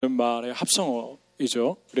말의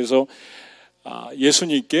합성어이죠. 그래서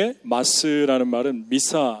예수님께 마스라는 말은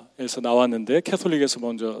미사에서 나왔는데 캐톨릭에서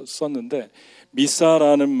먼저 썼는데,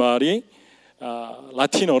 미사라는 말이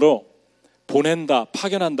라틴어로 보낸다,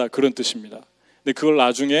 파견한다 그런 뜻입니다. 근데 그걸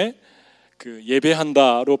나중에 그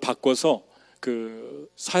예배한다로 바꿔서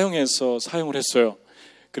사용을 했어요.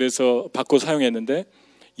 그래서 바꿔 사용했는데,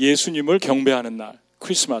 예수님을 경배하는 날,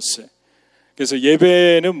 크리스마스. 그래서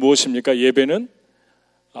예배는 무엇입니까? 예배는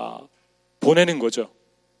보내는 거죠.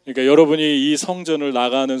 그러니까 여러분이 이 성전을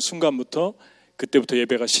나가는 순간부터 그때부터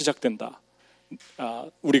예배가 시작된다.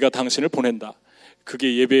 우리가 당신을 보낸다.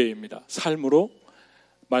 그게 예배입니다. 삶으로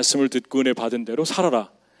말씀을 듣고 은혜 받은 대로 살아라.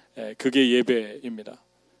 그게 예배입니다.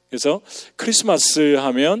 그래서 크리스마스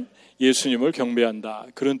하면 예수님을 경배한다,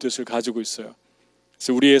 그런 뜻을 가지고 있어요.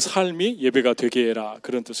 그래서 우리의 삶이 예배가 되게 해라,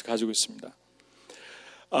 그런 뜻을 가지고 있습니다.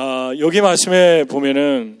 여기 말씀에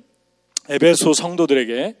보면은 에베소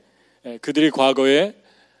성도들에게 그들이 과거에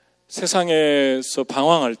세상에서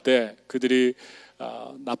방황할 때, 그들이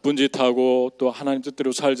나쁜 짓 하고 또 하나님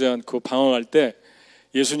뜻대로 살지 않고 방황할 때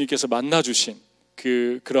예수님께서 만나주신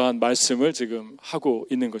그러한 말씀을 지금 하고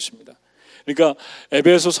있는 것입니다. 그러니까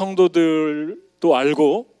에베소 성도들도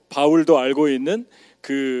알고 바울도 알고 있는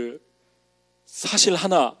그 사실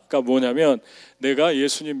하나가 뭐냐면, 내가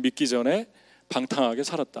예수님 믿기 전에 방탕하게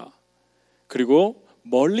살았다. 그리고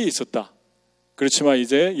멀리 있었다. 그렇지만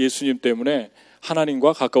이제 예수님 때문에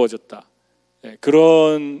하나님과 가까워졌다.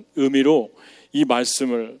 그런 의미로 이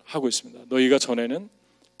말씀을 하고 있습니다. 너희가 전에는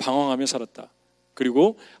방황하며 살았다.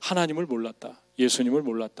 그리고 하나님을 몰랐다. 예수님을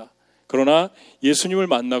몰랐다. 그러나 예수님을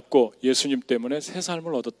만났고 예수님 때문에 새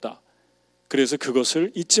삶을 얻었다. 그래서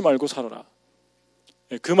그것을 잊지 말고 살아라.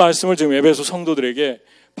 그 말씀을 지금 에베소 성도들에게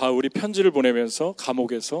바울이 편지를 보내면서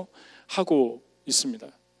감옥에서 하고 있습니다.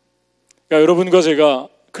 그러니까 여러분과 제가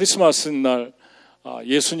크리스마스 날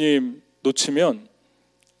예수님 놓치면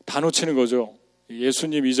다 놓치는 거죠.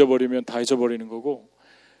 예수님 잊어버리면 다 잊어버리는 거고,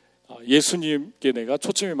 예수님께 내가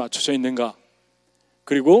초점이 맞춰져 있는가.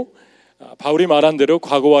 그리고 바울이 말한 대로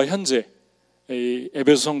과거와 현재,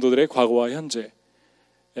 에베소 성도들의 과거와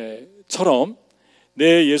현재처럼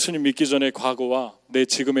내 예수님 믿기 전의 과거와 내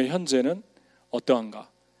지금의 현재는 어떠한가,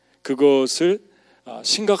 그것을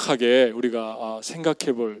심각하게 우리가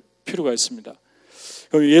생각해 볼 필요가 있습니다.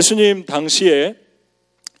 예수님 당시에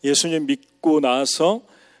예수님 믿고 나서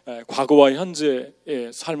과거와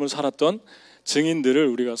현재의 삶을 살았던 증인들을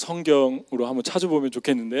우리가 성경으로 한번 찾아보면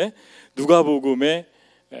좋겠는데, 누가복음에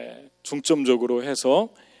중점적으로 해서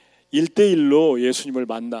 1대1로 예수님을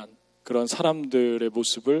만난 그런 사람들의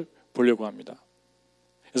모습을 보려고 합니다.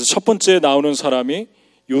 그래서 첫 번째 나오는 사람이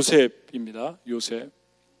요셉입니다.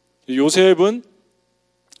 요셉은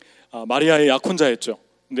마리아의 약혼자였죠.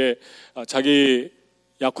 근데 자기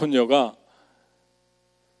약혼녀가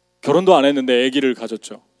결혼도 안 했는데 아기를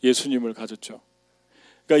가졌죠. 예수님을 가졌죠.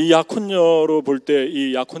 그러니까 이 약혼녀로 볼 때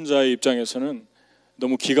이 약혼자의 입장에서는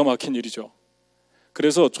너무 기가 막힌 일이죠.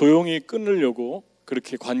 그래서 조용히 끊으려고,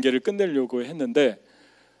 그렇게 관계를 끝내려고 했는데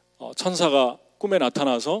천사가 꿈에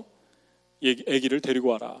나타나서 아기를 데리고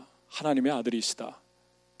와라. 하나님의 아들이시다.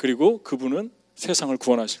 그리고 그분은 세상을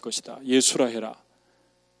구원하실 것이다. 예수라 해라.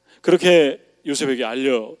 그렇게 요셉에게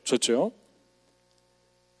알려줬죠.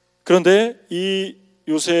 그런데 이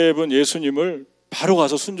요셉은 예수님을 바로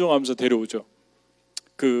가서 순종하면서 데려오죠.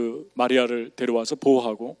 그 마리아를 데려와서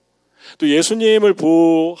보호하고, 또 예수님을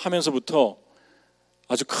보호하면서부터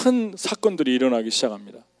아주 큰 사건들이 일어나기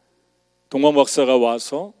시작합니다. 동방 박사가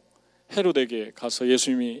와서 헤롯에게 가서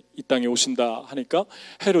예수님이 이 땅에 오신다 하니까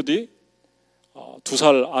헤롯이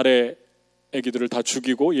 2살 아래 아기들을 다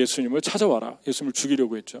죽이고 예수님을 찾아와라. 예수님을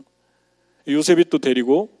죽이려고 했죠. 요셉이 또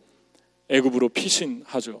데리고 애굽으로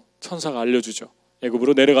피신하죠. 천사가 알려주죠.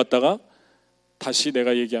 애굽으로 내려갔다가 다시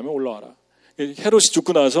내가 얘기하면 올라와라. 헤롯이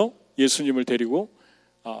죽고 나서 예수님을 데리고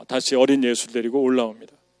다시 어린 예수를 데리고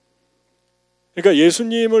올라옵니다. 그러니까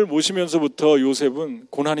예수님을 모시면서부터 요셉은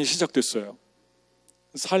고난이 시작됐어요.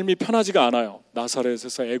 삶이 편하지가 않아요.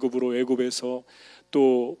 나사렛에서 애굽으로, 애굽에서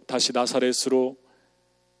또 다시 나사렛으로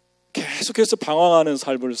계속해서 방황하는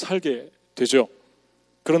삶을 살게 되죠.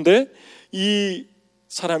 그런데 이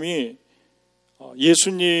사람이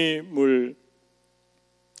예수님을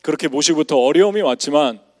그렇게 모시고부터 어려움이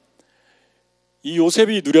왔지만, 이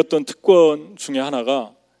요셉이 누렸던 특권 중에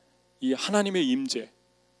하나가 이 하나님의 임재,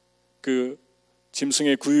 그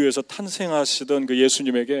짐승의 구유에서 탄생하시던 그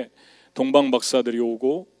예수님에게 동방 박사들이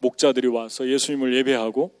오고 목자들이 와서 예수님을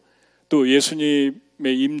예배하고, 또 예수님의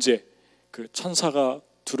임재, 그 천사가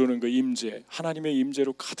두르는 그 임재, 하나님의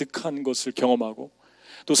임재로 가득한 것을 경험하고,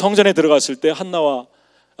 또 성전에 들어갔을 때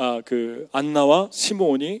안나와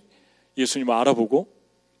시므온이 예수님을 알아보고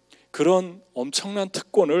그런 엄청난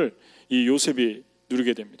특권을 이 요셉이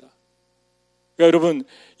누리게 됩니다. 그러니까 여러분,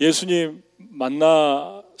 예수님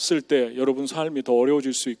만났을 때 여러분 삶이 더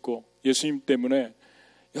어려워질 수 있고, 예수님 때문에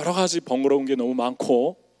여러 가지 번거로운 게 너무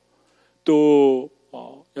많고, 또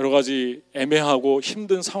여러 가지 애매하고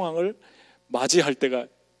힘든 상황을 맞이할 때가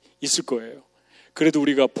있을 거예요. 그래도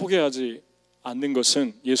우리가 포기하지 않는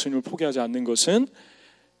것은, 예수님을 포기하지 않는 것은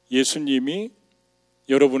예수님이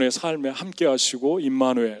여러분의 삶에 함께 하시고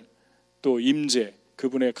임마누엘, 또 임재,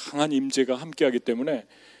 그분의 강한 임재가 함께하기 때문에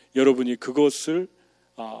여러분이 그것을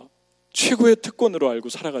최고의 특권으로 알고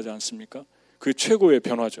살아가지 않습니까? 그게 최고의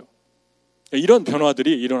변화죠. 이런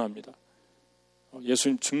변화들이 일어납니다.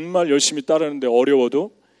 예수님 정말 열심히 따르는데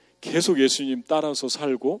어려워도 계속 예수님 따라서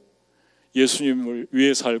살고 예수님을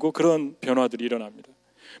위해 살고, 그런 변화들이 일어납니다.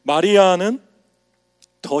 마리아는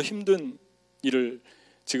더 힘든 일을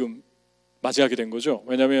지금 맞이하게 된 거죠.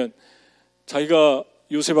 왜냐하면 자기가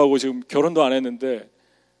요셉하고 지금 결혼도 안 했는데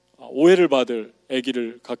오해를 받을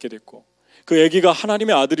아기를 갖게 됐고, 그 아기가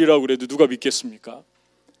하나님의 아들이라고 그래도 누가 믿겠습니까?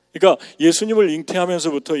 그러니까 예수님을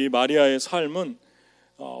잉태하면서부터 이 마리아의 삶은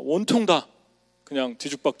온통 다 그냥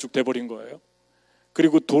뒤죽박죽 돼버린 거예요.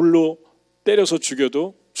 그리고 돌로 때려서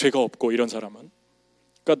죽여도 죄가 없고, 이런 사람은.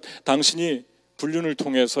 그러니까 당신이 불륜을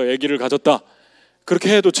통해서 아기를 가졌다,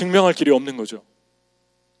 그렇게 해도 증명할 길이 없는 거죠.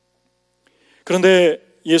 그런데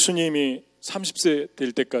예수님이 30세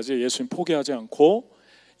될 때까지 예수님 포기하지 않고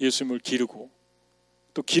예수님을 기르고,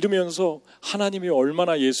 또 기르면서 하나님이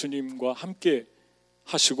얼마나 예수님과 함께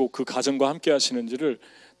하시고 그 가정과 함께 하시는지를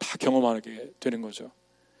다 경험하게 되는 거죠.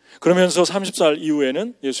 그러면서 30살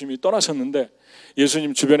이후에는 예수님이 떠나셨는데,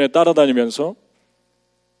 예수님 주변에 따라다니면서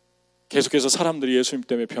계속해서 사람들이 예수님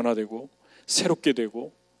때문에 변화되고 새롭게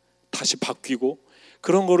되고 다시 바뀌고,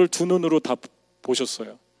 그런 거를 두 눈으로 다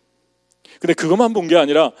보셨어요. 근데 그것만 본 게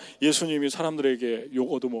아니라 예수님이 사람들에게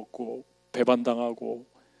욕 얻어먹고 배반당하고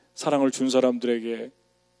사랑을 준 사람들에게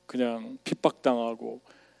그냥 핍박당하고,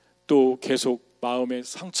 또 계속 마음에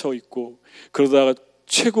상처 있고, 그러다가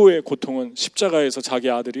최고의 고통은 십자가에서 자기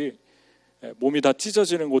아들이 몸이 다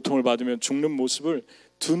찢어지는 고통을 받으면 죽는 모습을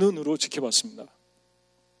두 눈으로 지켜봤습니다.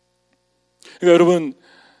 그러니까 여러분,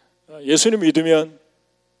 예수님 믿으면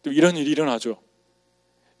또 이런 일이 일어나죠.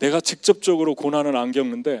 내가 직접적으로 고난을 안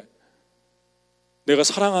겪는데 내가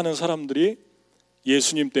사랑하는 사람들이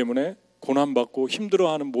예수님 때문에 고난받고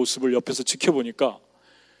힘들어하는 모습을 옆에서 지켜보니까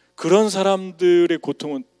그런 사람들의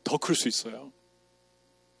고통은 더 클 수 있어요.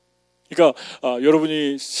 그러니까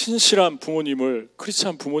여러분이 신실한 부모님을,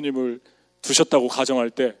 크리스찬 부모님을 두셨다고 가정할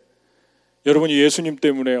때, 여러분이 예수님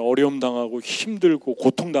때문에 어려움 당하고 힘들고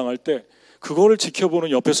고통 당할 때 그거를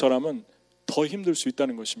지켜보는 옆에 사람은 더 힘들 수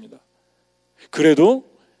있다는 것입니다. 그래도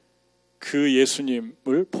그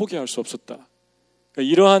예수님을 포기할 수 없었다.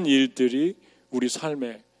 그러니까 이러한 일들이 우리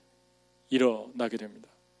삶에 일어나게 됩니다.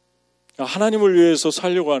 하나님을 위해서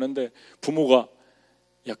살려고 하는데 부모가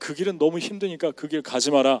야, 그 길은 너무 힘드니까 그 길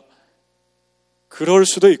가지 마라, 그럴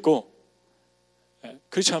수도 있고,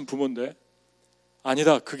 크리스찬 부모인데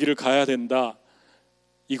아니다, 그 길을 가야 된다,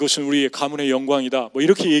 이것은 우리의 가문의 영광이다, 뭐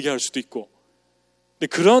이렇게 얘기할 수도 있고. 근데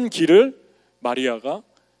그런 길을 마리아가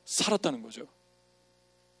살았다는 거죠.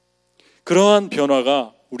 그러한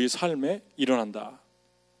변화가 우리 삶에 일어난다.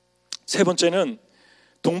 세 번째는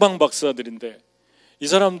동방 박사들인데, 이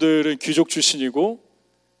사람들은 귀족 출신이고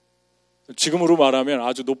지금으로 말하면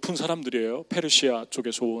아주 높은 사람들이에요. 페르시아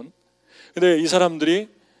쪽에서 온. 근데 이 사람들이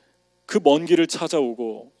그 먼 길을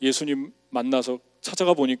찾아오고 예수님 만나서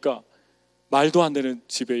찾아가 보니까 말도 안 되는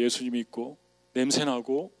집에 예수님이 있고,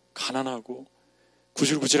 냄새나고 가난하고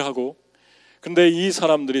구질구질하고. 근데 이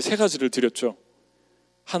사람들이 세 가지를 드렸죠.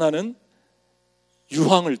 하나는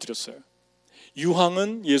유황을 드렸어요.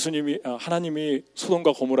 유황은 하나님이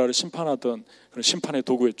소돔과 고모라를 심판하던 그런 심판의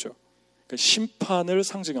도구였죠. 그러니까 심판을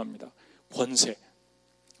상징합니다. 권세,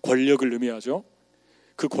 권력을 의미하죠.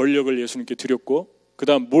 그 권력을 예수님께 드렸고, 그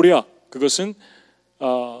다음 모략, 그것은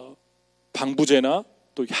방부제나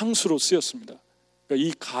또 향수로 쓰였습니다. 그러니까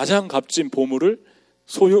이 가장 값진 보물을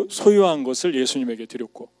소유한 것을 예수님에게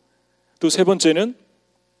드렸고, 또 세 번째는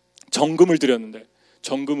정금을 드렸는데,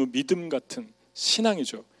 정금은 믿음 같은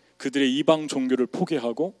신앙이죠. 그들의 이방 종교를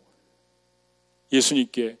포기하고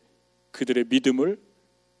예수님께 그들의 믿음을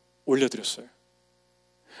올려드렸어요.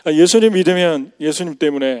 예수님 믿으면 예수님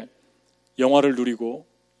때문에 영화를 누리고,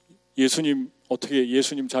 어떻게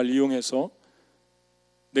예수님 잘 이용해서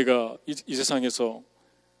내가 이 세상에서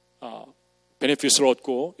베네핏을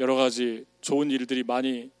얻고 여러 가지 좋은 일들이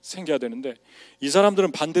많이 생겨야 되는데, 이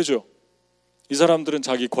사람들은 반대죠. 이 사람들은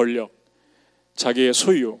자기 권력, 자기의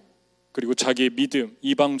소유, 그리고 자기의 믿음,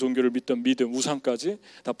 이방 종교를 믿던 믿음, 우상까지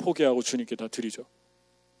다 포기하고 주님께 다 드리죠.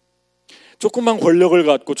 조금만 권력을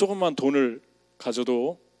갖고 조금만 돈을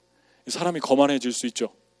가져도 사람이 거만해질 수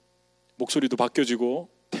있죠. 목소리도 바뀌어지고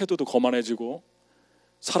태도도 거만해지고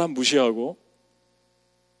사람 무시하고,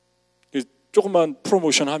 조금만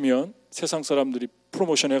프로모션 하면 세상 사람들이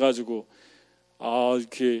프로모션 해가지고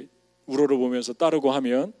이렇게 우러러보면서 따르고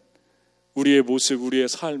하면 우리의 모습, 우리의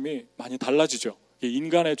삶이 많이 달라지죠. 이게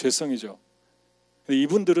인간의 죄성이죠. 근데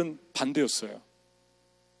이분들은 반대였어요.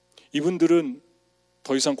 이분들은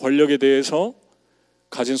더 이상 권력에 대해서,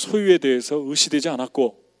 가진 소유에 대해서 의시되지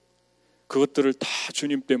않았고 그것들을 다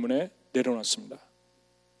주님 때문에 내려놨습니다.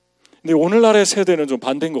 근데 오늘날의 세대는 좀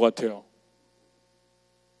반대인 것 같아요.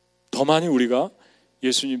 더 많이 우리가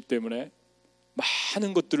예수님 때문에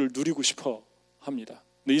많은 것들을 누리고 싶어 합니다.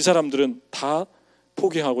 근데 이 사람들은 다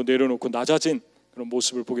포기하고 내려놓고 낮아진 그런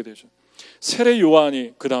모습을 보게 되죠. 세례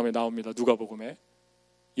요한이 그 다음에 나옵니다. 누가복음에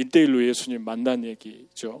 1대1로 예수님 만난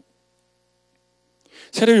얘기죠.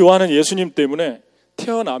 세례 요한은 예수님 때문에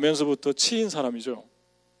태어나면서부터 치인 사람이죠.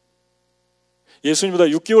 예수님보다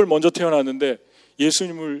 6개월 먼저 태어났는데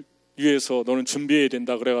예수님을 위해서 너는 준비해야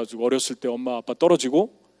된다 그래가지고 어렸을 때 엄마 아빠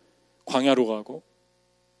떨어지고 광야로 가고,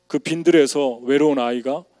 그 빈들에서 외로운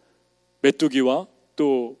아이가 메뚜기와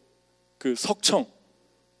또 그 석청,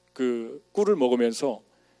 그 꿀을 먹으면서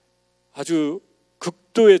아주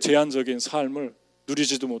극도의 제한적인 삶을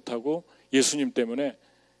누리지도 못하고 예수님 때문에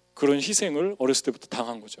그런 희생을 어렸을 때부터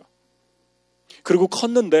당한 거죠. 그리고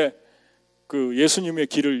컸는데 그 예수님의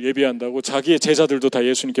길을 예비한다고 자기의 제자들도 다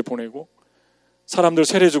예수님께 보내고, 사람들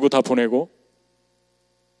세례 주고 다 보내고,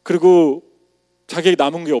 그리고 자기에게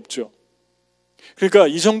남은 게 없죠. 그러니까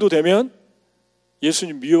이 정도 되면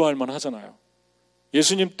예수님 미워할 만 하잖아요.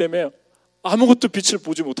 예수님 때문에 아무것도 빛을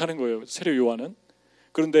보지 못하는 거예요, 세례 요한은.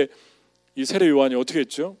 그런데 이 세례 요한이 어떻게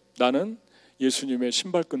했죠? 나는 예수님의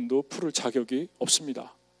신발끈도 풀을 자격이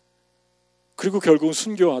없습니다. 그리고 결국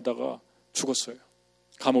순교하다가 죽었어요,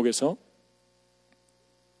 감옥에서.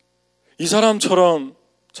 이 사람처럼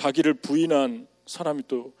자기를 부인한 사람이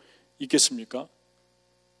또 있겠습니까?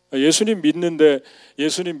 예수님 믿는데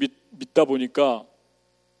예수님 믿다 보니까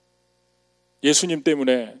예수님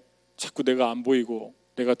때문에 자꾸 내가 안 보이고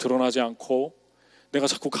내가 드러나지 않고 내가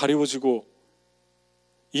자꾸 가리워지고,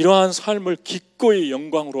 이러한 삶을 기꺼이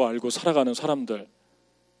영광으로 알고 살아가는 사람들,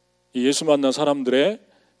 예수 만난 사람들의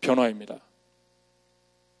변화입니다.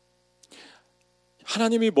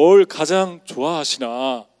 하나님이 뭘 가장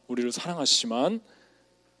좋아하시나, 우리를 사랑하시지만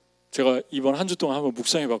제가 이번 한 주 동안 한번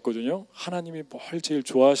묵상해 봤거든요. 하나님이 뭘 제일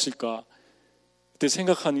좋아하실까? 그때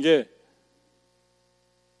생각한 게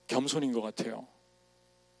겸손인 것 같아요.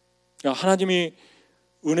 그러니까 하나님이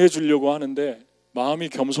은혜 주려고 하는데 마음이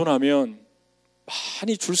겸손하면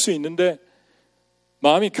많이 줄 수 있는데,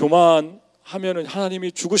 마음이 교만하면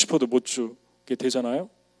하나님이 주고 싶어도 못 주게 되잖아요.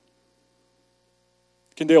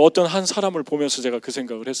 근데 어떤 한 사람을 보면서 제가 그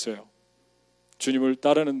생각을 했어요. 주님을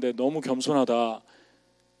따르는데 너무 겸손하다.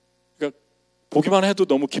 그러니까 보기만 해도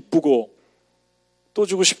너무 기쁘고 또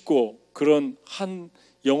주고 싶고, 그런 한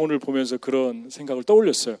영혼을 보면서 그런 생각을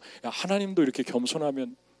떠올렸어요. 야, 하나님도 이렇게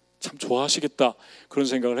겸손하면 참 좋아하시겠다, 그런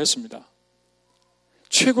생각을 했습니다.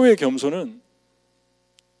 최고의 겸손은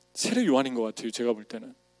세례 요한인 것 같아요. 제가 볼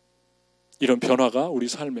때는 이런 변화가 우리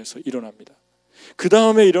삶에서 일어납니다. 그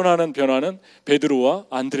다음에 일어나는 변화는 베드로와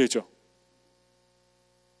안드레죠.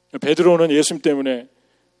 베드로는 예수님 때문에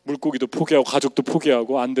물고기도 포기하고 가족도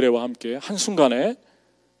포기하고 안드레와 함께 한순간에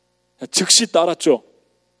즉시 따랐죠.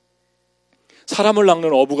 사람을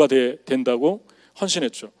낚는 어부가 된다고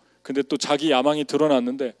헌신했죠. 근데 또 자기 야망이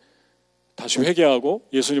드러났는데 다시 회개하고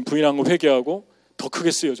예수님 부인한 거 회개하고 더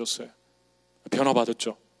크게 쓰여졌어요.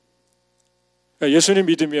 변화받았죠. 예수님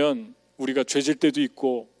믿으면 우리가 죄질 때도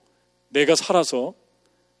있고 내가 살아서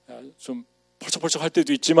좀 펄쩍펄쩍 할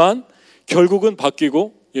때도 있지만 결국은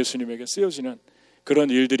바뀌고 예수님에게 쓰여지는 그런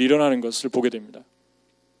일들이 일어나는 것을 보게 됩니다.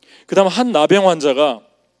 그 다음 한 나병 환자가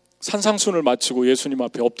산상순을 마치고 예수님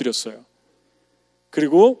앞에 엎드렸어요.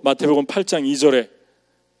 그리고 마태복음 8장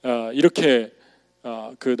 2절에 이렇게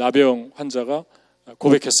그 나병 환자가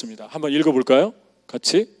고백했습니다. 한번 읽어볼까요?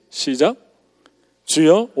 같이 시작.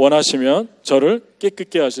 주여 원하시면 저를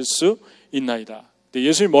깨끗게 하실 수 있나이다. 근데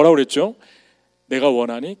예수님이 뭐라고 그랬죠? 내가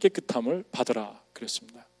원하니 깨끗함을 받으라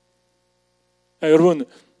그랬습니다. 여러분,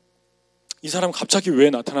 이 사람 갑자기 왜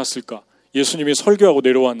나타났을까? 예수님이 설교하고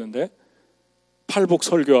내려왔는데, 팔복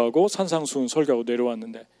설교하고 산상수훈 설교하고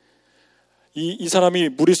내려왔는데 이 사람이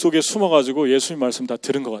무리 속에 숨어가지고 예수님 말씀 다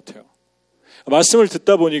들은 것 같아요. 말씀을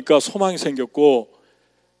듣다 보니까 소망이 생겼고,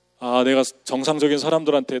 내가 정상적인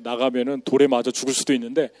사람들한테 나가면은 돌에 맞아 죽을 수도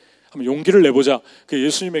있는데 한번 용기를 내보자. 그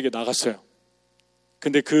예수님에게 나갔어요.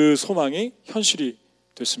 근데 그 소망이 현실이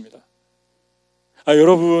됐습니다.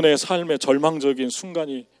 여러분의 삶에 절망적인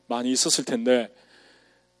순간이 많이 있었을 텐데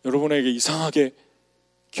여러분에게 이상하게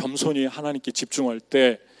겸손히 하나님께 집중할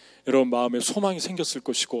때 여러분 마음에 소망이 생겼을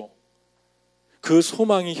것이고 그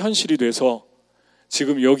소망이 현실이 돼서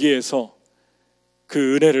지금 여기에서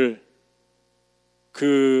그 은혜를,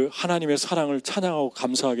 그 하나님의 사랑을 찬양하고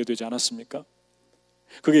감사하게 되지 않았습니까?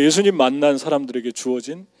 그게 예수님 만난 사람들에게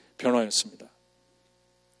주어진 변화였습니다.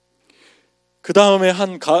 그 다음에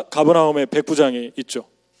한 가버나움의 백부장이 있죠.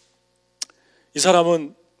 이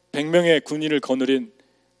사람은 100명의 군인을 거느린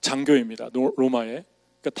장교입니다. 로마에.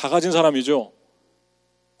 그러니까 다 가진 사람이죠.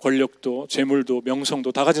 권력도 재물도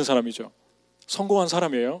명성도 다 가진 사람이죠. 성공한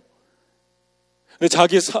사람이에요. 근데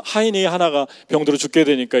자기 하인이 하나가 병들어 죽게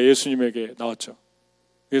되니까 예수님에게 나왔죠.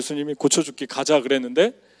 예수님이 고쳐 죽기 가자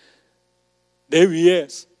그랬는데 내 위에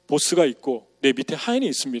보스가 있고 내 밑에 하인이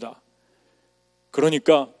있습니다.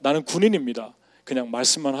 그러니까 나는 군인입니다. 그냥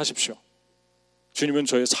말씀만 하십시오. 주님은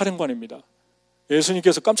저의 사령관입니다.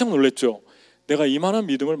 예수님께서 깜짝 놀랐죠. 내가 이만한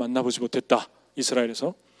믿음을 만나보지 못했다.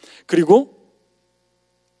 이스라엘에서. 그리고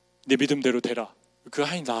내 믿음대로 되라. 그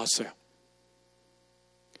하인이 나왔어요.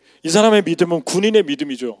 이 사람의 믿음은 군인의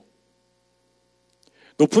믿음이죠.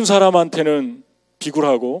 높은 사람한테는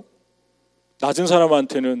비굴하고 낮은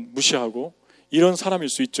사람한테는 무시하고 이런 사람일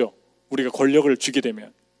수 있죠. 우리가 권력을 쥐게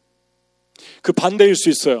되면. 그 반대일 수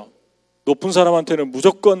있어요. 높은 사람한테는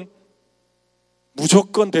무조건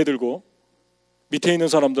대들고 밑에 있는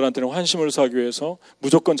사람들한테는 환심을 사기 위해서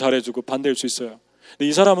무조건 잘해주고 반대일 수 있어요. 근데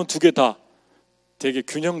이 사람은 두 개 다 되게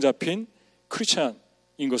균형 잡힌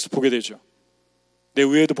크리스찬인 것을 보게 되죠. 내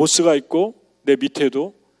위에도 보스가 있고 내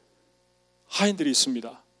밑에도 하인들이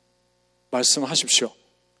있습니다. 말씀하십시오.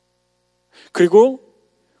 그리고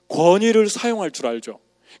권위를 사용할 줄 알죠.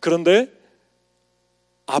 그런데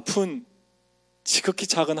아픈 지극히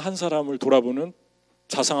작은 한 사람을 돌아보는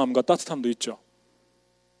자상함과 따뜻함도 있죠.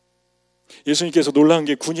 예수님께서 놀란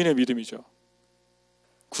게 군인의 믿음이죠.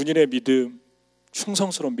 군인의 믿음,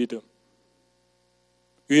 충성스러운 믿음.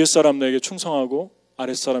 위에 사람에게 충성하고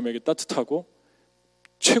아랫 사람에게 따뜻하고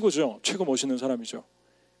최고죠. 최고 멋있는 사람이죠.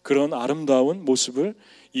 그런 아름다운 모습을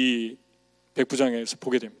이 백부장에서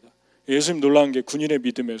보게 됩니다. 예수님 놀란 게 군인의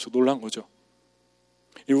믿음에서 놀란 거죠.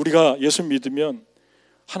 우리가 예수 믿으면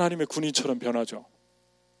하나님의 군인처럼 변하죠.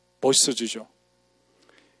 멋있어지죠.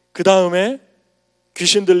 그 다음에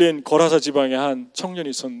귀신 들린 거라사 지방에 한 청년이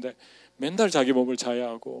있었는데 맨날 자기 몸을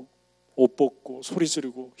자해하고 옷 벗고 소리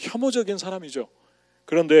지르고 혐오적인 사람이죠.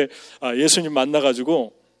 그런데 예수님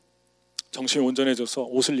만나가지고 정신이 온전해져서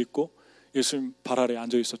옷을 입고 예수님 발 아래에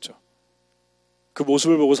앉아 있었죠. 그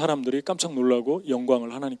모습을 보고 사람들이 깜짝 놀라고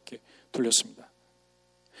영광을 하나님께 돌렸습니다.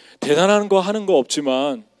 대단한 거 하는 거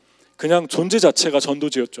없지만 그냥 존재 자체가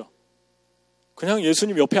전도지였죠. 그냥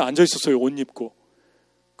예수님 옆에 앉아 있었어요. 옷 입고.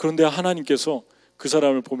 그런데 하나님께서 그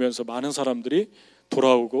사람을 보면서 많은 사람들이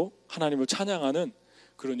돌아오고 하나님을 찬양하는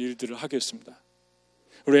그런 일들을 하게 했습니다.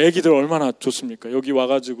 우리 애기들 얼마나 좋습니까? 여기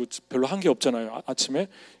와가지고 별로 한 게 없잖아요. 아침에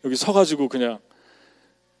여기 서가지고 그냥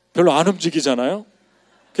별로 안 움직이잖아요.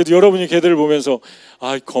 그래도 여러분이 걔들을 보면서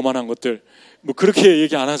거만한 것들 뭐 그렇게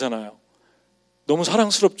얘기 안 하잖아요. 너무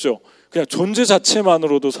사랑스럽죠. 그냥 존재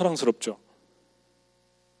자체만으로도 사랑스럽죠.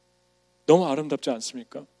 너무 아름답지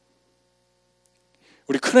않습니까?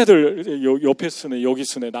 우리 큰애들 옆에 쓰네 여기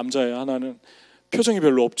쓰네 남자애 하나는 표정이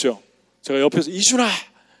별로 없죠. 제가 옆에서 이준아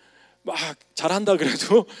막 잘한다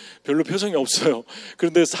그래도 별로 표정이 없어요.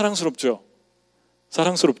 그런데 사랑스럽죠.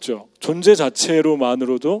 사랑스럽죠. 존재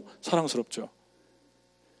자체로만으로도 사랑스럽죠.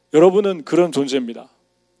 여러분은 그런 존재입니다.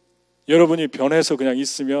 여러분이 변해서 그냥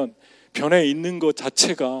있으면 변해 있는 것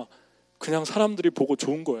자체가 그냥 사람들이 보고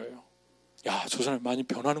좋은 거예요. 야, 저 사람 많이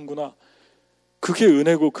변하는구나. 그게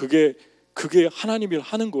은혜고 그게 하나님이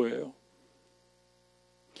하는 거예요.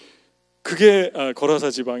 그게 거라사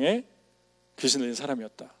지방에 귀신 들린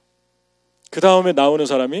사람이었다. 그 다음에 나오는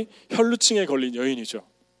사람이 혈루증에 걸린 여인이죠.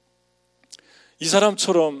 이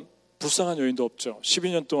사람처럼 불쌍한 여인도 없죠.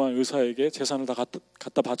 12년 동안 의사에게 재산을 다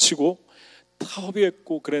갖다 바치고 다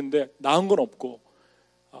허비했고 그랬는데 나은 건 없고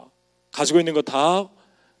가지고 있는 거 다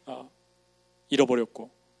잃어버렸고.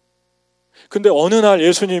 근데 어느 날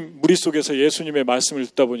예수님 무리 속에서 예수님의 말씀을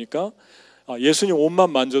듣다 보니까 예수님 옷만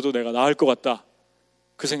만져도 내가 나을 것 같다.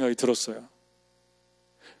 그 생각이 들었어요.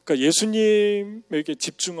 그러니까 예수님에게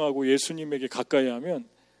집중하고 예수님에게 가까이 하면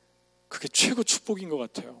그게 최고 축복인 것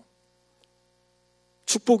같아요.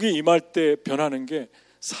 축복이 임할 때 변하는 게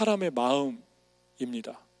사람의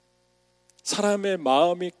마음입니다. 사람의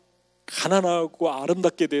마음이 가난하고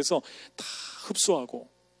아름답게 돼서 다 흡수하고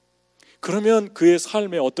그러면 그의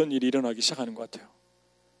삶에 어떤 일이 일어나기 시작하는 것 같아요.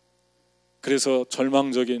 그래서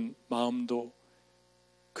절망적인 마음도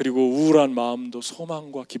그리고 우울한 마음도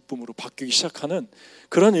소망과 기쁨으로 바뀌기 시작하는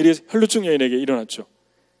그런 일이 혈루증 여인에게 일어났죠.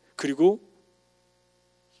 그리고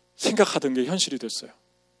생각하던 게 현실이 됐어요.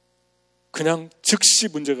 그냥 즉시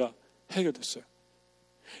문제가 해결됐어요.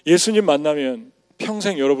 예수님 만나면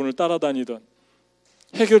평생 여러분을 따라다니던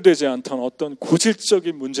해결되지 않던 어떤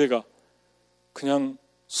고질적인 문제가 그냥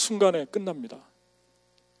순간에 끝납니다.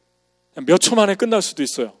 몇 초 만에 끝날 수도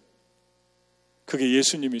있어요. 그게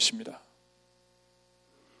예수님이십니다.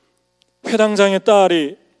 회당장의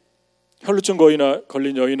딸이 혈루증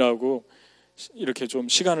걸린 여인하고 이렇게 좀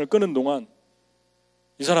시간을 끄는 동안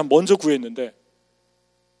이 사람 먼저 구했는데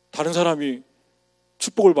다른 사람이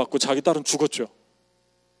축복을 받고 자기 딸은 죽었죠.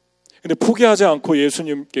 근데 포기하지 않고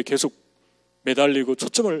예수님께 계속 매달리고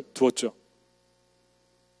초점을 두었죠.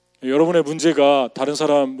 여러분의 문제가 다른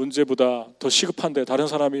사람 문제보다 더 시급한데 다른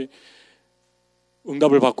사람이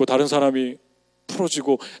응답을 받고 다른 사람이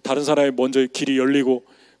풀어지고 다른 사람이 먼저 길이 열리고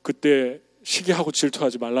그때 시기하고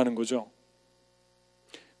질투하지 말라는 거죠.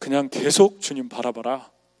 그냥 계속 주님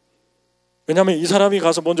바라봐라. 왜냐하면 이 사람이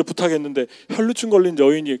가서 먼저 부탁했는데 혈루증 걸린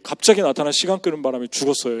여인이 갑자기 나타나 시간 끄는 바람에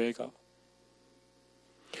죽었어요. 애가.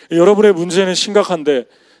 여러분의 문제는 심각한데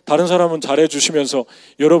다른 사람은 잘해주시면서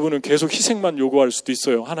여러분은 계속 희생만 요구할 수도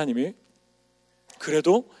있어요. 하나님이.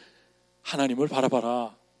 그래도 하나님을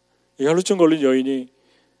바라봐라. 이 혈루증 걸린 여인이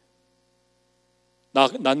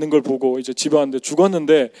낳는 걸 보고 이제 집에 왔는데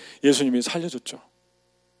죽었는데 예수님이 살려줬죠.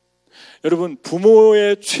 여러분,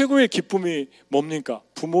 부모의 최고의 기쁨이 뭡니까?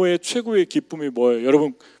 부모의 최고의 기쁨이 뭐예요?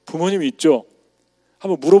 여러분, 부모님이 있죠?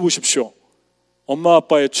 한번 물어보십시오. 엄마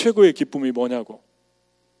아빠의 최고의 기쁨이 뭐냐고.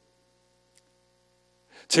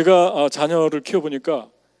 제가 자녀를 키워보니까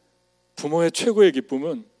부모의 최고의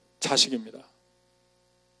기쁨은 자식입니다.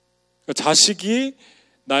 그러니까 자식이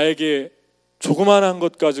나에게 조그만한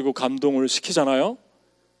것 가지고 감동을 시키잖아요.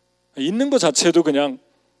 있는 것 자체도 그냥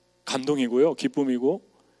감동이고요, 기쁨이고,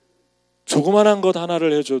 조그만한 것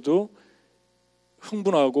하나를 해줘도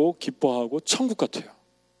흥분하고 기뻐하고 천국 같아요.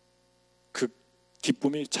 그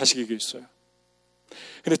기쁨이 자식에게 있어요.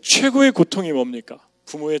 근데 최고의 고통이 뭡니까?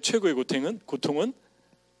 부모의 최고의 고통은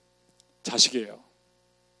자식이에요.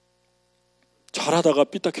 잘하다가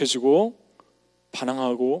삐딱해지고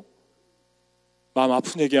반항하고 마음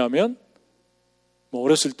아픈 얘기하면 뭐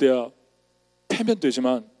어렸을 때야 패면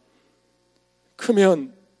되지만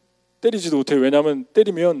크면 때리지도 못해요. 왜냐하면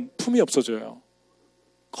때리면 품이 없어져요.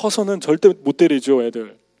 커서는 절대 못 때리죠,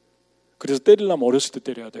 애들. 그래서 때리려면 어렸을 때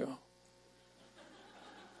때려야 돼요.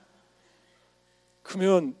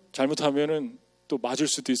 크면 잘못하면은 또 맞을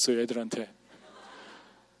수도 있어요, 애들한테.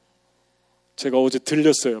 제가 어제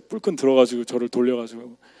들렸어요. 뿔끈 들어가지고 저를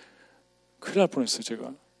돌려가지고 큰일 날 뻔했어요.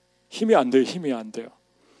 제가 힘이 안 돼요.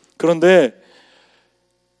 그런데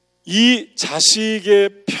이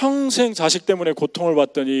자식의 평생 자식 때문에 고통을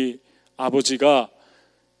받던 이 아버지가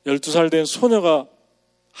 12살 된 소녀가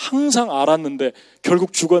항상 알았는데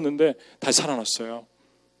결국 죽었는데 다시 살아났어요.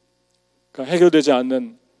 그러니까 해결되지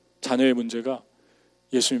않는 자녀의 문제가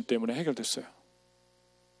예수님 때문에 해결됐어요.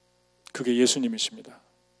 그게 예수님이십니다.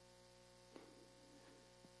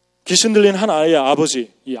 귀신 들린 한 아이의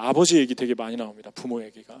아버지, 이 아버지 얘기 되게 많이 나옵니다. 부모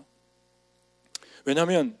얘기가.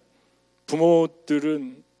 왜냐하면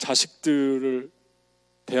부모들은 자식들을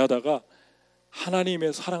대하다가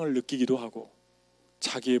하나님의 사랑을 느끼기도 하고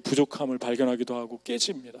자기의 부족함을 발견하기도 하고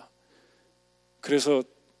깨집니다. 그래서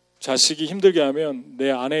자식이 힘들게 하면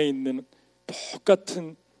내 안에 있는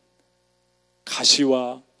똑같은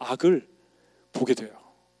가시와 악을 보게 돼요.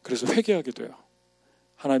 그래서 회개하게 돼요.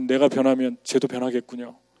 하나님, 내가 변하면 쟤도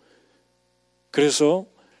변하겠군요. 그래서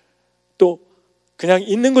또 그냥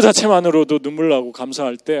있는 것 자체만으로도 눈물 나고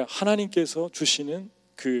감사할 때 하나님께서 주시는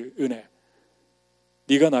그 은혜,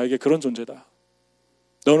 네가 나에게 그런 존재다.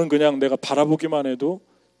 너는 그냥 내가 바라보기만 해도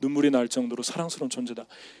눈물이 날 정도로 사랑스러운 존재다.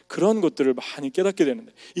 그런 것들을 많이 깨닫게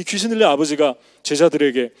되는데 이 귀신 들린 아버지가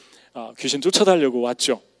제자들에게 귀신 쫓아달라고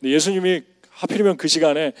왔죠. 근데 예수님이 하필이면 그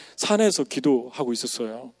시간에 산에서 기도하고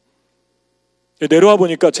있었어요. 내려와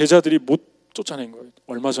보니까 제자들이 못 쫓아낸 거예요.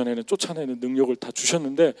 얼마 전에는 쫓아내는 능력을 다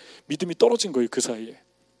주셨는데 믿음이 떨어진 거예요. 그 사이에.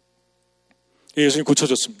 예수님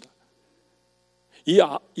고쳐줬습니다.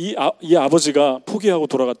 이 아버지가 포기하고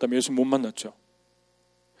돌아갔다면 예수님 못 만났죠.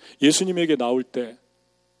 예수님에게 나올 때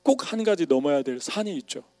꼭 한 가지 넘어야 될 산이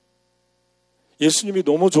있죠. 예수님이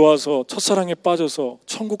너무 좋아서 첫사랑에 빠져서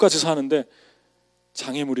천국까지 사는데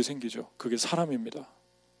장애물이 생기죠. 그게 사람입니다.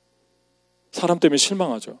 사람 때문에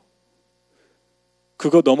실망하죠.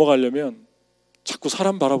 그거 넘어가려면 자꾸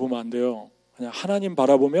사람 바라보면 안 돼요. 그냥 하나님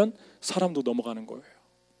바라보면 사람도 넘어가는 거예요.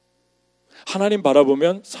 하나님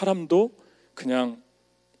바라보면 사람도 그냥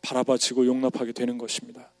바라봐지고 용납하게 되는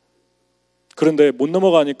것입니다. 그런데 못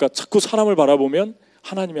넘어가니까 자꾸 사람을 바라보면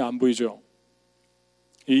하나님이 안 보이죠.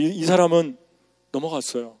 이 사람은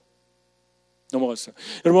넘어갔어요.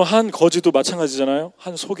 여러분, 한 거지도 마찬가지잖아요.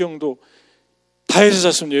 한 소경도 다윗의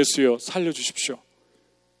자손 예수여 살려주십시오.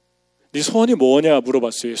 네 소원이 뭐냐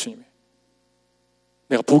물어봤어요. 예수님이.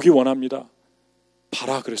 내가 보기 원합니다.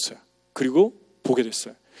 봐라 그랬어요. 그리고 보게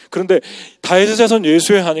됐어요. 그런데 다윗의 자손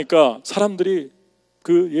예수여 하니까 사람들이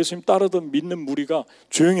그 예수님 따르던 믿는 무리가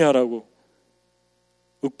조용히 하라고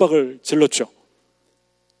윽박을 질렀죠.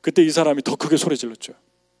 그때 이 사람이 더 크게 소리 질렀죠.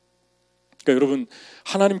 그러니까 여러분,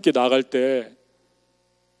 하나님께 나갈 때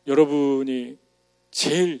여러분이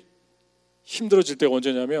제일 힘들어질 때가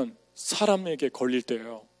언제냐면 사람에게 걸릴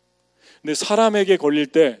때예요. 근데 사람에게 걸릴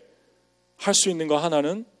때 할 수 있는 거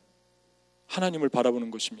하나는 하나님을 바라보는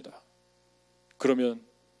것입니다. 그러면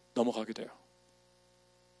넘어가게 돼요.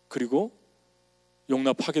 그리고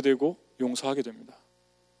용납하게 되고 용서하게 됩니다.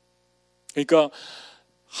 그러니까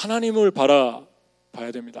하나님을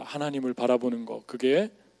바라봐야 됩니다. 하나님을 바라보는 거, 그게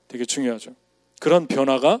되게 중요하죠. 그런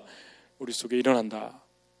변화가 우리 속에 일어난다.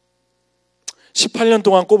 18년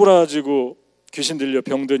동안 꼬부라지고 귀신 들려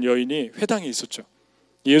병든 여인이 회당에 있었죠.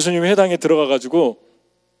 예수님 회당에 들어가가지고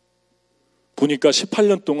보니까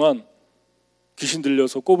 18년 동안 귀신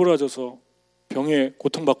들려서 꼬부라져서 병에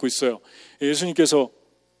고통받고 있어요. 예수님께서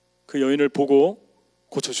그 여인을 보고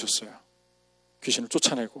고쳐주셨어요. 귀신을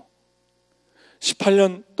쫓아내고.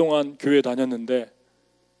 18년 동안 교회 다녔는데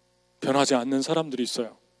변하지 않는 사람들이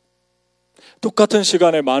있어요. 똑같은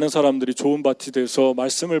시간에 많은 사람들이 좋은 밭이 돼서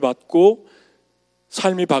말씀을 받고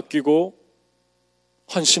삶이 바뀌고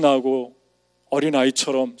헌신하고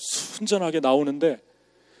어린아이처럼 순전하게 나오는데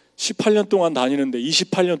 18년 동안 다니는데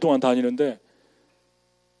 28년 동안 다니는데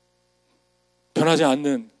변하지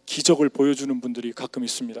않는 기적을 보여주는 분들이 가끔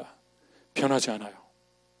있습니다. 변하지 않아요.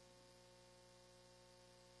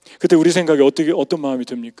 그때 우리 생각에 어떤 마음이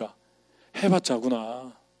듭니까?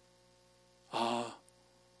 해봤자구나.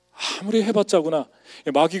 아무리 해봤자구나.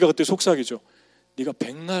 마귀가 그때 속삭이죠. 네가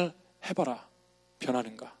백날 해봐라.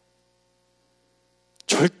 변하는가?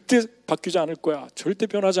 절대 바뀌지 않을 거야. 절대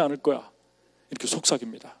변하지 않을 거야. 이렇게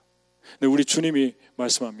속삭입니다. 근데 우리 주님이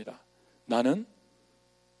말씀합니다. 나는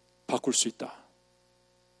바꿀 수 있다.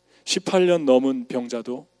 18년 넘은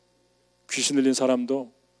병자도, 귀신 들린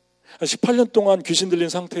사람도 18년 동안 귀신 들린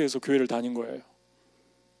상태에서 교회를 다닌 거예요.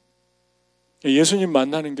 예수님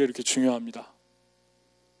만나는 게 이렇게 중요합니다.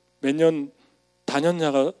 몇 년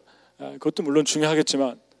다녔냐가 그것도 물론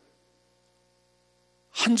중요하겠지만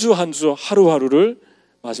한 주 한 주 하루하루를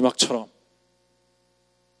마지막처럼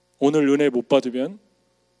오늘 은혜 못 받으면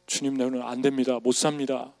주님 나는 안 됩니다. 못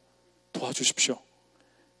삽니다. 도와주십시오.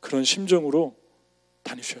 그런 심정으로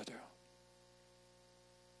다니셔야 돼요.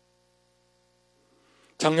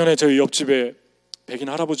 작년에 저희 옆집에 백인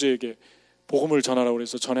할아버지에게 복음을 전하라고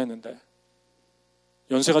해서 전했는데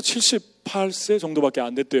연세가 78세 정도밖에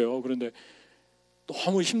안 됐대요. 그런데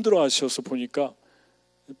너무 힘들어 하셔서 보니까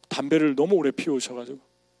담배를 너무 오래 피우셔가지고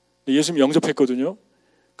예수님 영접했거든요.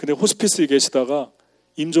 근데 호스피스에 계시다가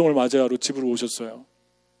임종을 맞이하러 집으로 오셨어요.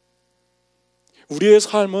 우리의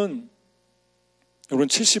삶은 여러분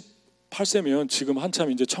 78세면 지금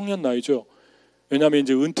한참 이제 청년 나이죠. 왜냐하면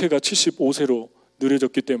이제 은퇴가 75세로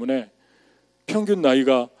느려졌기 때문에 평균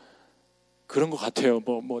나이가 그런 것 같아요.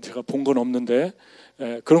 뭐 제가 본 건 없는데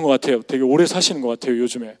그런 것 같아요. 되게 오래 사시는 것 같아요.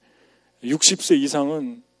 요즘에 60세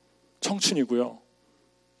이상은 청춘이고요.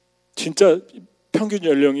 진짜 평균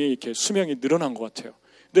연령이 이렇게 수명이 늘어난 것 같아요.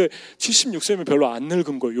 근데 76세면 별로 안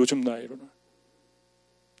늙은 거예요. 요즘 나이로는.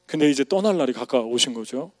 근데 이제 떠날 날이 가까워오신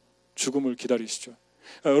거죠. 죽음을 기다리시죠.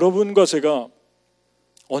 여러분과 제가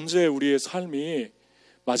언제 우리의 삶이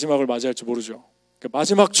마지막을 맞이할지 모르죠.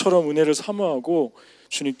 마지막처럼 은혜를 사모하고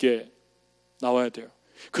주님께 나와야 돼요.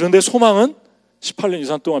 그런데 소망은 18년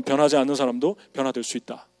이상 동안 변하지 않는 사람도 변화될 수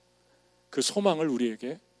있다. 그 소망을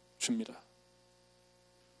우리에게 줍니다.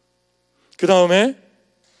 그 다음에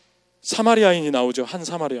사마리아인이 나오죠. 한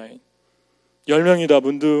사마리아인. 10명이 다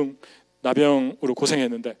문둥 나병으로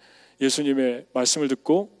고생했는데 예수님의 말씀을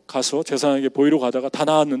듣고 가서 제사장에게 보이러 가다가 다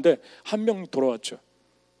나았는데 한 명 돌아왔죠.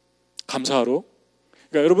 감사하러.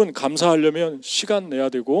 그러니까 여러분, 감사하려면 시간 내야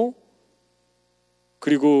되고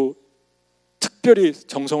그리고 특별히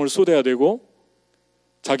정성을 쏟아야 되고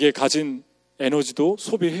자기의 가진 에너지도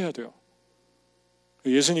소비해야 돼요.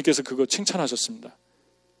 예수님께서 그거 칭찬하셨습니다.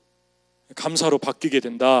 감사로 바뀌게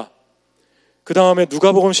된다. 그 다음에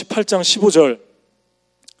누가복음 18장 15절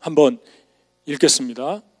한번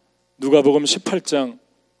읽겠습니다. 누가복음 18장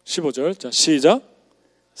 15절. 자, 시작.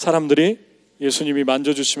 사람들이 예수님이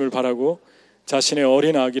만져주심을 바라고 자신의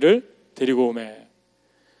어린 아기를 데리고 오매.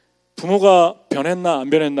 부모가 변했나 안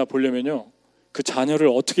변했나 보려면요, 그 자녀를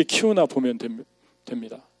어떻게 키우나 보면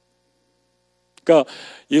됩니다. 그러니까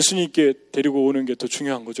예수님께 데리고 오는 게 더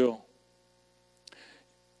중요한 거죠.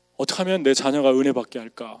 어떻게 하면 내 자녀가 은혜 받게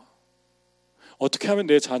할까? 어떻게 하면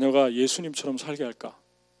내 자녀가 예수님처럼 살게 할까?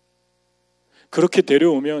 그렇게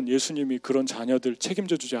데려오면 예수님이 그런 자녀들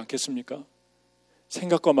책임져 주지 않겠습니까?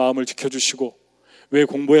 생각과 마음을 지켜주시고, 왜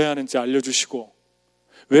공부해야 하는지 알려주시고,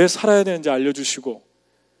 왜 살아야 되는지 알려주시고,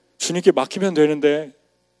 주님께 맡기면 되는데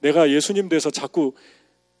내가 예수님 돼서 자꾸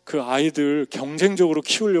그 아이들 경쟁적으로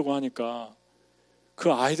키우려고 하니까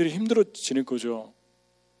그 아이들이 힘들어지는 거죠.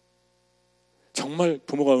 정말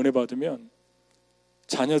부모가 은혜 받으면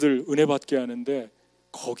자녀들 은혜 받게 하는데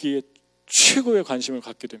거기에 최고의 관심을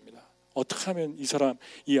갖게 됩니다. 어떻게 하면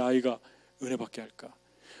이 아이가 은혜 받게 할까?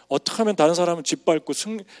 어떻게 하면 다른 사람을 짓밟고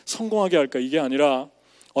성공하게 할까? 이게 아니라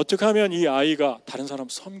어떻게 하면 이 아이가 다른 사람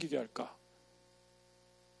섬기게 할까?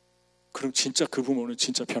 그럼 진짜 그 부모는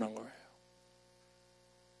진짜 편한 거예요.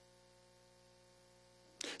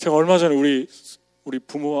 제가 얼마 전에 우리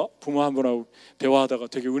부모 한 분하고 대화하다가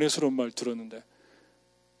되게 은혜스러운 말 들었는데,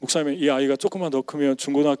 목사님, 이 아이가 조금만 더 크면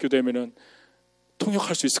중고등학교 되면은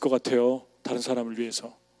통역할 수 있을 것 같아요. 다른 사람을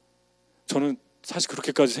위해서. 저는 사실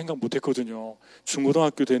그렇게까지 생각 못 했거든요.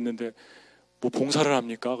 중고등학교 됐는데 뭐 봉사를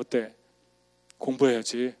합니까? 그때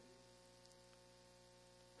공부해야지.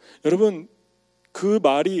 여러분, 그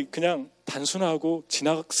말이 그냥 단순하고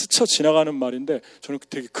스쳐 지나가는 말인데 저는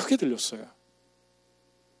되게 크게 들렸어요.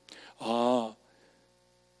 아,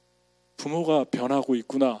 부모가 변하고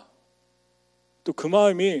있구나. 또 그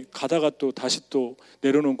마음이 가다가 또 다시 또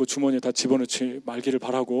내려놓은 거 주머니에 다 집어넣지 말기를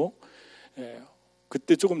바라고,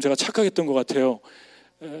 그때 조금 제가 착각했던 것 같아요.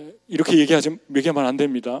 이렇게 얘기하면 안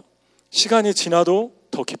됩니다. 시간이 지나도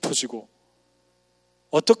더 깊어지고,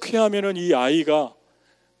 어떻게 하면 이 아이가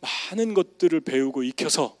많은 것들을 배우고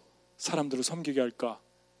익혀서 사람들을 섬기게 할까?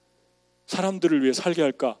 사람들을 위해 살게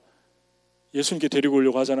할까? 예수님께 데리고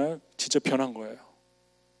오려고 하잖아요. 진짜 변한 거예요.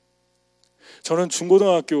 저는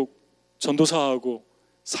중고등학교 전도사하고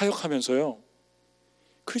사역하면서요,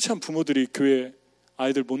 크리스찬 부모들이 교회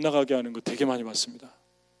아이들 못 나가게 하는 거 되게 많이 봤습니다.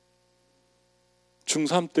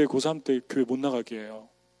 중3 때, 고3 때 교회 못 나가게 해요.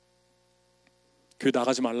 교회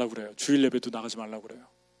나가지 말라고 그래요. 주일 예배도 나가지 말라고 그래요.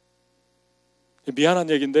 미안한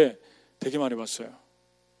얘기인데 되게 많이 봤어요.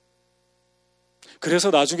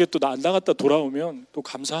 그래서 나중에 또 안 나갔다 돌아오면 또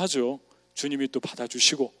감사하죠. 주님이 또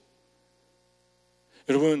받아주시고.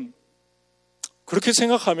 여러분, 그렇게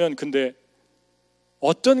생각하면 근데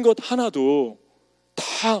어떤 것 하나도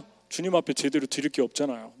다 주님 앞에 제대로 드릴 게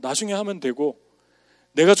없잖아요. 나중에 하면 되고,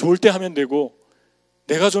 내가 좋을 때 하면 되고,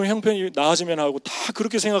 내가 좀 형편이 나아지면 하고, 다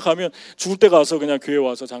그렇게 생각하면 죽을 때 가서 그냥 교회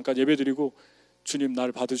와서 잠깐 예배드리고 주님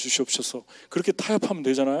나를 받아주시옵소서, 그렇게 타협하면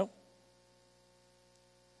되잖아요.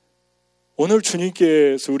 오늘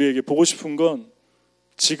주님께서 우리에게 보고 싶은 건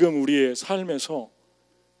지금 우리의 삶에서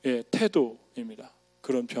태도입니다.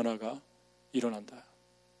 그런 변화가 일어난다.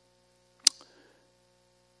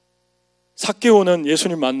 삭개오는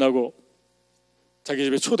예수님 만나고 자기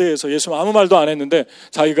집에 초대해서 예수님 아무 말도 안 했는데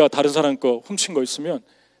자기가 다른 사람 거 훔친 거 있으면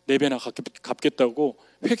 4배나 갚겠다고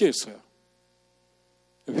회개했어요.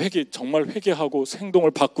 정말 회개하고 행동을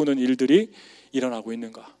바꾸는 일들이 일어나고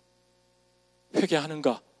있는가?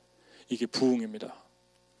 회개하는가? 이게 부흥입니다.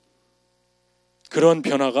 그런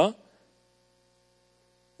변화가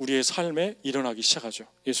우리의 삶에 일어나기 시작하죠.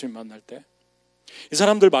 예수님 만날 때. 이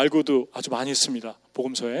사람들 말고도 아주 많이 있습니다.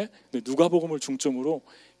 복음서에. 누가복음을 중점으로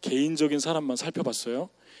개인적인 사람만 살펴봤어요.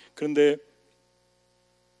 그런데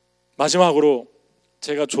마지막으로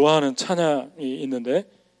제가 좋아하는 찬양이 있는데,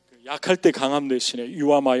 약할 때 강함 대신에 You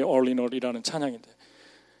are my all in all이라는 찬양인데,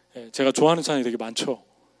 제가 좋아하는 찬양이 되게 많죠.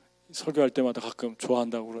 설교할 때마다 가끔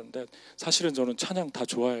좋아한다고 그러는데 사실은 저는 찬양 다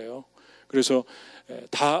좋아해요. 그래서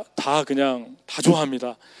그냥 다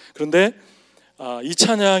좋아합니다. 그런데 이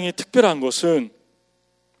찬양이 특별한 것은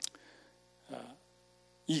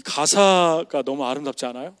이 가사가 너무 아름답지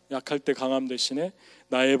않아요? 약할 때 강함 대신에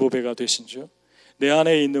나의 보배가 되신 주, 내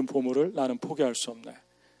안에 있는 보물을 나는 포기할 수 없네.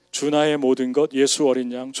 주 나의 모든 것, 예수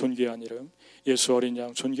어린 양 존귀한 이름, 예수 어린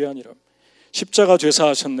양 존귀한 이름. 십자가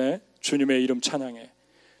죄사하셨네, 주님의 이름 찬양해.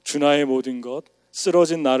 주 나의 모든 것,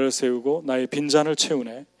 쓰러진 나를 세우고 나의 빈잔을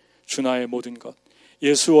채우네. 주 나의 모든 것,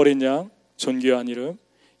 예수 어린 양 존귀한 이름,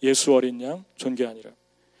 예수 어린 양 존귀한 이름.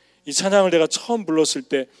 이 찬양을 내가 처음 불렀을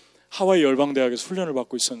때 하와이 열방대학에서 훈련을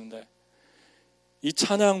받고 있었는데, 이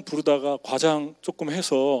찬양 부르다가 과장 조금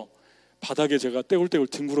해서 바닥에 제가 떼굴떼굴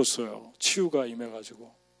뒹굴었어요. 치유가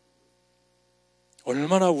임해가지고.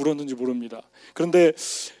 얼마나 울었는지 모릅니다. 그런데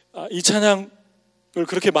이 찬양을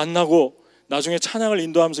그렇게 만나고 나중에 찬양을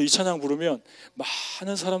인도하면서 이 찬양 부르면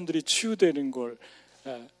많은 사람들이 치유되는 걸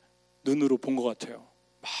눈으로 본 것 같아요.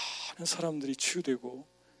 많은 사람들이 치유되고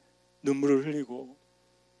눈물을 흘리고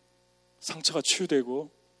상처가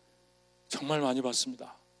치유되고 정말 많이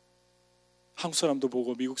봤습니다. 한국 사람도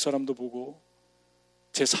보고 미국 사람도 보고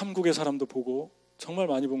제3국의 사람도 보고 정말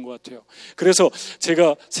많이 본 것 같아요. 그래서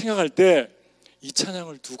제가 생각할 때 이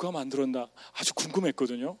찬양을 누가 만들었나 아주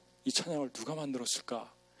궁금했거든요. 이 찬양을 누가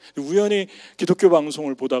만들었을까? 우연히 기독교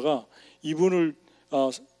방송을 보다가 이분을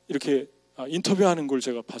이렇게 인터뷰하는 걸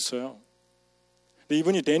제가 봤어요. 근데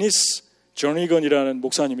이분이 데니스 저니건이라는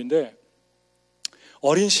목사님인데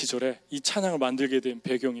어린 시절에 이 찬양을 만들게 된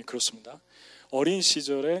배경이 그렇습니다. 어린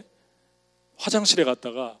시절에 화장실에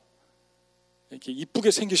갔다가 이렇게 이쁘게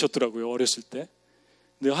생기셨더라고요. 어렸을 때.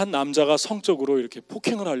 근데 한 남자가 성적으로 이렇게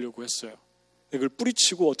폭행을 하려고 했어요. 그걸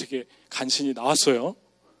뿌리치고 어떻게 간신히 나왔어요.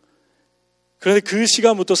 그런데 그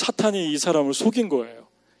시간부터 사탄이 이 사람을 속인 거예요.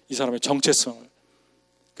 이 사람의 정체성을.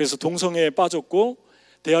 그래서 동성애에 빠졌고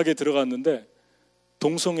대학에 들어갔는데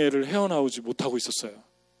동성애를 헤어나오지 못하고 있었어요.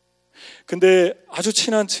 근데 아주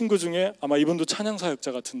친한 친구 중에 아마 이분도 찬양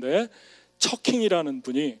사역자 같은데 척킹이라는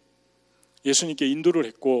분이 예수님께 인도를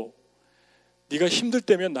했고 네가 힘들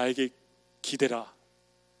때면 나에게 기대라.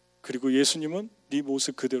 그리고 예수님은 네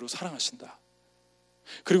모습 그대로 사랑하신다.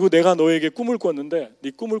 그리고 내가 너에게 꿈을 꿨는데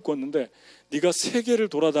네 꿈을 꿨는데 네가 세계를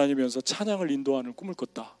돌아다니면서 찬양을 인도하는 꿈을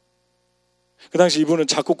꿨다. 그 당시 이분은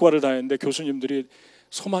작곡과를 다녔는데 교수님들이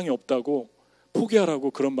소망이 없다고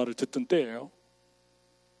포기하라고 그런 말을 듣던 때예요.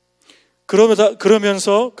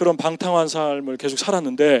 그러면서 그런 방탕한 삶을 계속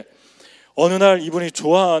살았는데 어느 날 이분이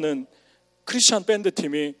좋아하는 크리스찬 밴드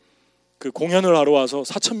팀이 그 공연을 하러 와서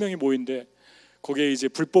 4,000명이 모인데 거기에 이제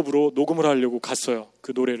불법으로 녹음을 하려고 갔어요.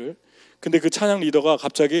 그 노래를. 근데 그 찬양 리더가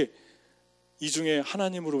갑자기 이 중에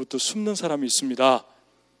하나님으로부터 숨는 사람이 있습니다.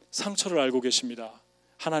 상처를 알고 계십니다.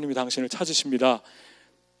 하나님이 당신을 찾으십니다.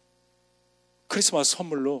 크리스마스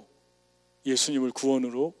선물로 예수님을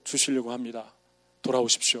구원으로 주시려고 합니다.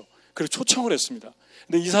 돌아오십시오. 그리고 초청을 했습니다.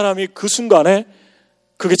 근데 이 사람이 그 순간에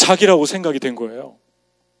그게 자기라고 생각이 된 거예요.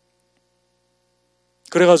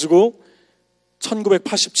 그래가지고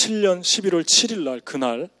 1987년 11월 7일 날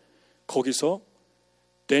그날 거기서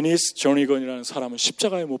데니스 저니건이라는 사람은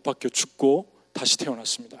십자가에 못 박혀 죽고 다시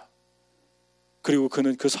태어났습니다. 그리고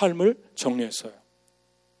그는 그 삶을 정리했어요.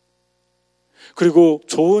 그리고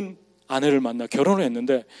좋은 아내를 만나 결혼을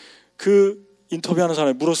했는데 그 인터뷰하는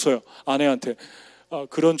사람이 물었어요. 아내한테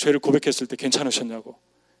그런 죄를 고백했을 때 괜찮으셨냐고.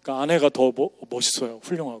 그러니까 아내가 더 멋있어요.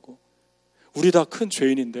 훌륭하고. 우리 다 큰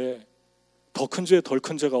죄인인데 더 큰 죄, 덜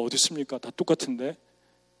큰 죄가 어디 있습니까? 다 똑같은데.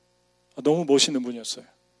 너무 멋있는 분이었어요.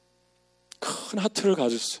 큰 하트를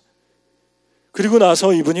가졌어요. 그리고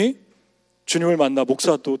나서 이분이 주님을 만나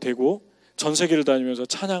목사도 되고 전 세계를 다니면서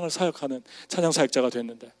찬양을 사역하는 찬양 사역자가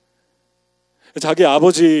됐는데 자기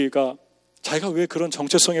아버지가 자기가 왜 그런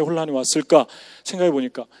정체성의 혼란이 왔을까 생각해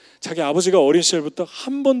보니까 자기 아버지가 어린 시절부터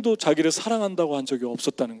한 번도 자기를 사랑한다고 한 적이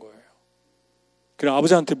없었다는 거예요. 그래서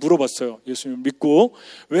아버지한테 물어봤어요. 예수님을 믿고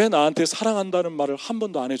왜 나한테 사랑한다는 말을 한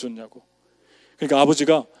번도 안 해줬냐고. 그러니까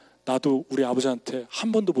아버지가 나도 우리 아버지한테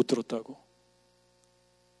한 번도 못 들었다고.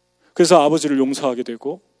 그래서 아버지를 용서하게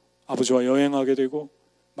되고 아버지와 여행하게 되고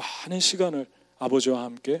많은 시간을 아버지와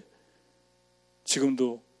함께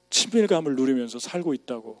지금도 친밀감을 누리면서 살고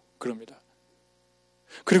있다고 그럽니다.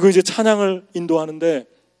 그리고 이제 찬양을 인도하는데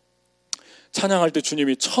찬양할 때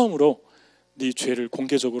주님이 처음으로 네 죄를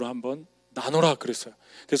공개적으로 한번 나눠라 그랬어요.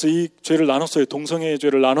 그래서 이 죄를 나눴어요. 동성애의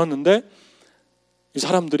죄를 나눴는데 이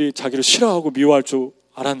사람들이 자기를 싫어하고 미워할 줄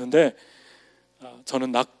알았는데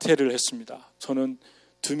저는 낙태를 했습니다. 저는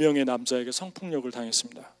 2명의 남자에게 성폭력을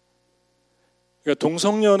당했습니다. 그러니까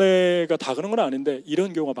동성연애가 다 그런 건 아닌데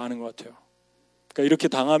이런 경우가 많은 것 같아요. 그러니까 이렇게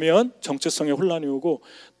당하면 정체성에 혼란이 오고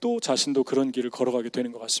또 자신도 그런 길을 걸어가게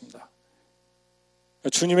되는 것 같습니다. 그러니까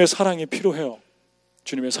주님의 사랑이 필요해요.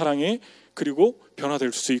 주님의 사랑이 그리고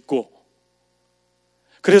변화될 수 있고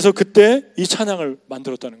그래서 그때 이 찬양을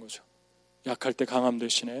만들었다는 거죠. 약할 때 강함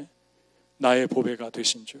되시네 나의 보배가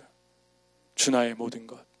되신 주 나의 모든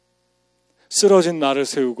것 쓰러진 나를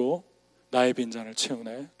세우고 나의 빈잔을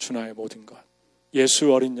채우네 주 나의 모든 것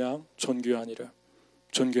예수 어린 양 존귀한 이름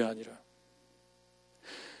존귀한 이름.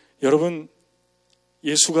 여러분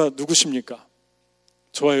예수가 누구십니까?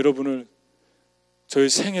 저와 여러분을 저희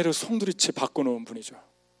생애를 송두리째 바꿔놓은 분이죠.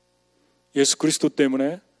 예수 그리스도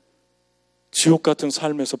때문에 지옥 같은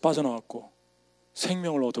삶에서 빠져나왔고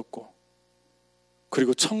생명을 얻었고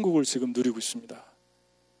그리고 천국을 지금 누리고 있습니다.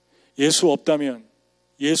 예수 없다면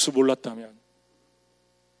예수 몰랐다면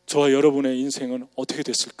저와 여러분의 인생은 어떻게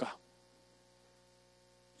됐을까?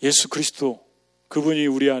 예수 그리스도 그분이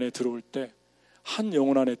우리 안에 들어올 때 한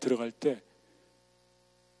영혼 안에 들어갈 때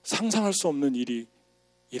상상할 수 없는 일이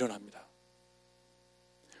일어납니다.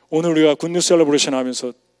 오늘 우리가 굿뉴스 셀러브레이션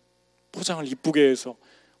하면서 포장을 이쁘게 해서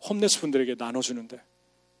홈레스 분들에게 나눠주는데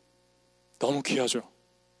너무 귀하죠.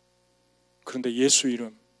 그런데 예수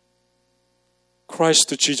이름,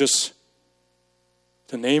 Christ Jesus,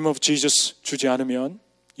 the name of Jesus 주지 않으면,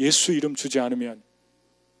 예수 이름 주지 않으면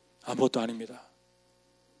아무것도 아닙니다.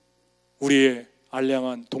 우리의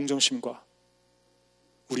알량한 동정심과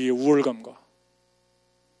우리의 우월감과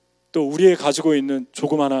또 우리의 가지고 있는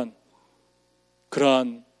조그만한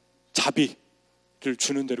그러한 자비를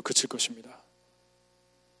주는 대로 그칠 것입니다.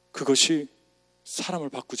 그것이 사람을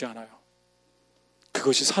바꾸지 않아요.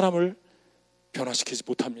 그것이 사람을 변화시키지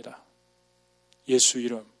못합니다. 예수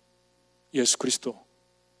이름, 예수 그리스도,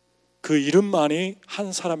 그 이름만이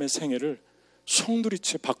한 사람의 생애를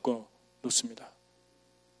송두리째 바꿔 놓습니다.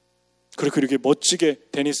 그리고 이렇게 멋지게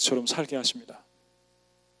데니스처럼 살게 하십니다.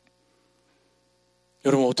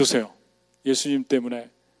 여러분 어떠세요? 예수님 때문에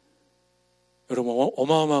여러분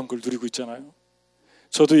어마어마한 걸 누리고 있잖아요.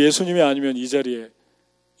 저도 예수님이 아니면 이 자리에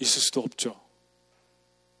있을 수도 없죠.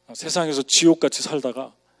 세상에서 지옥같이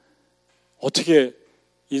살다가 어떻게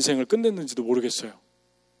인생을 끝냈는지도 모르겠어요.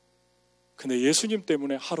 근데 예수님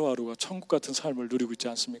때문에 하루하루가 천국 같은 삶을 누리고 있지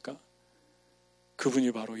않습니까?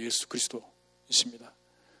 그분이 바로 예수 그리스도이십니다.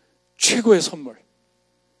 최고의 선물,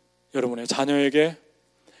 여러분의 자녀에게,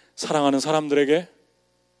 사랑하는 사람들에게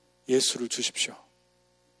예수를 주십시오.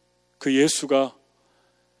 그 예수가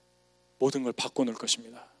모든 걸 바꿔놓을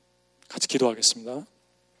것입니다. 같이 기도하겠습니다.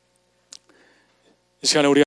 이 시간에 우리